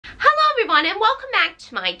everyone and welcome back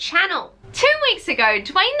to my channel. 2 weeks ago,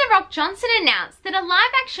 Dwayne "The Rock" Johnson announced that a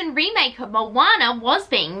live-action remake of Moana was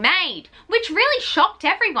being made, which really shocked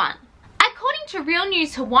everyone. According to Real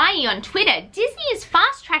News Hawaii on Twitter, Disney is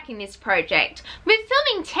fast-tracking this project, with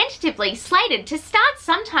filming tentatively slated to start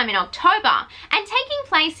sometime in October and taking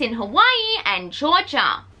place in Hawaii and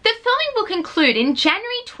Georgia. The filming will conclude in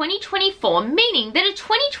January 2024, meaning that a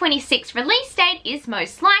 2026 release date is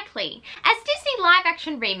most likely, as Disney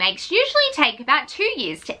live-action remakes usually take about 2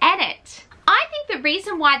 years to edit. I think the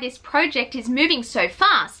reason why this project is moving so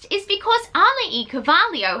fast is because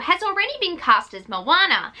Auli'l has already been cast as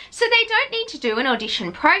Moana, so they don't need to do an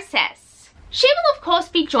audition process. She will of course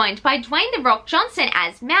be joined by Dwayne "The Rock" Johnson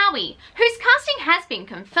as Maui, whose casting has been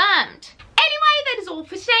confirmed. Anyway, that is all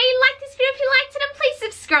for today. Like this video if you liked it and please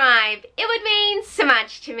subscribe. It would mean so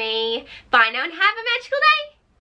much to me. Bye now and have a magical day.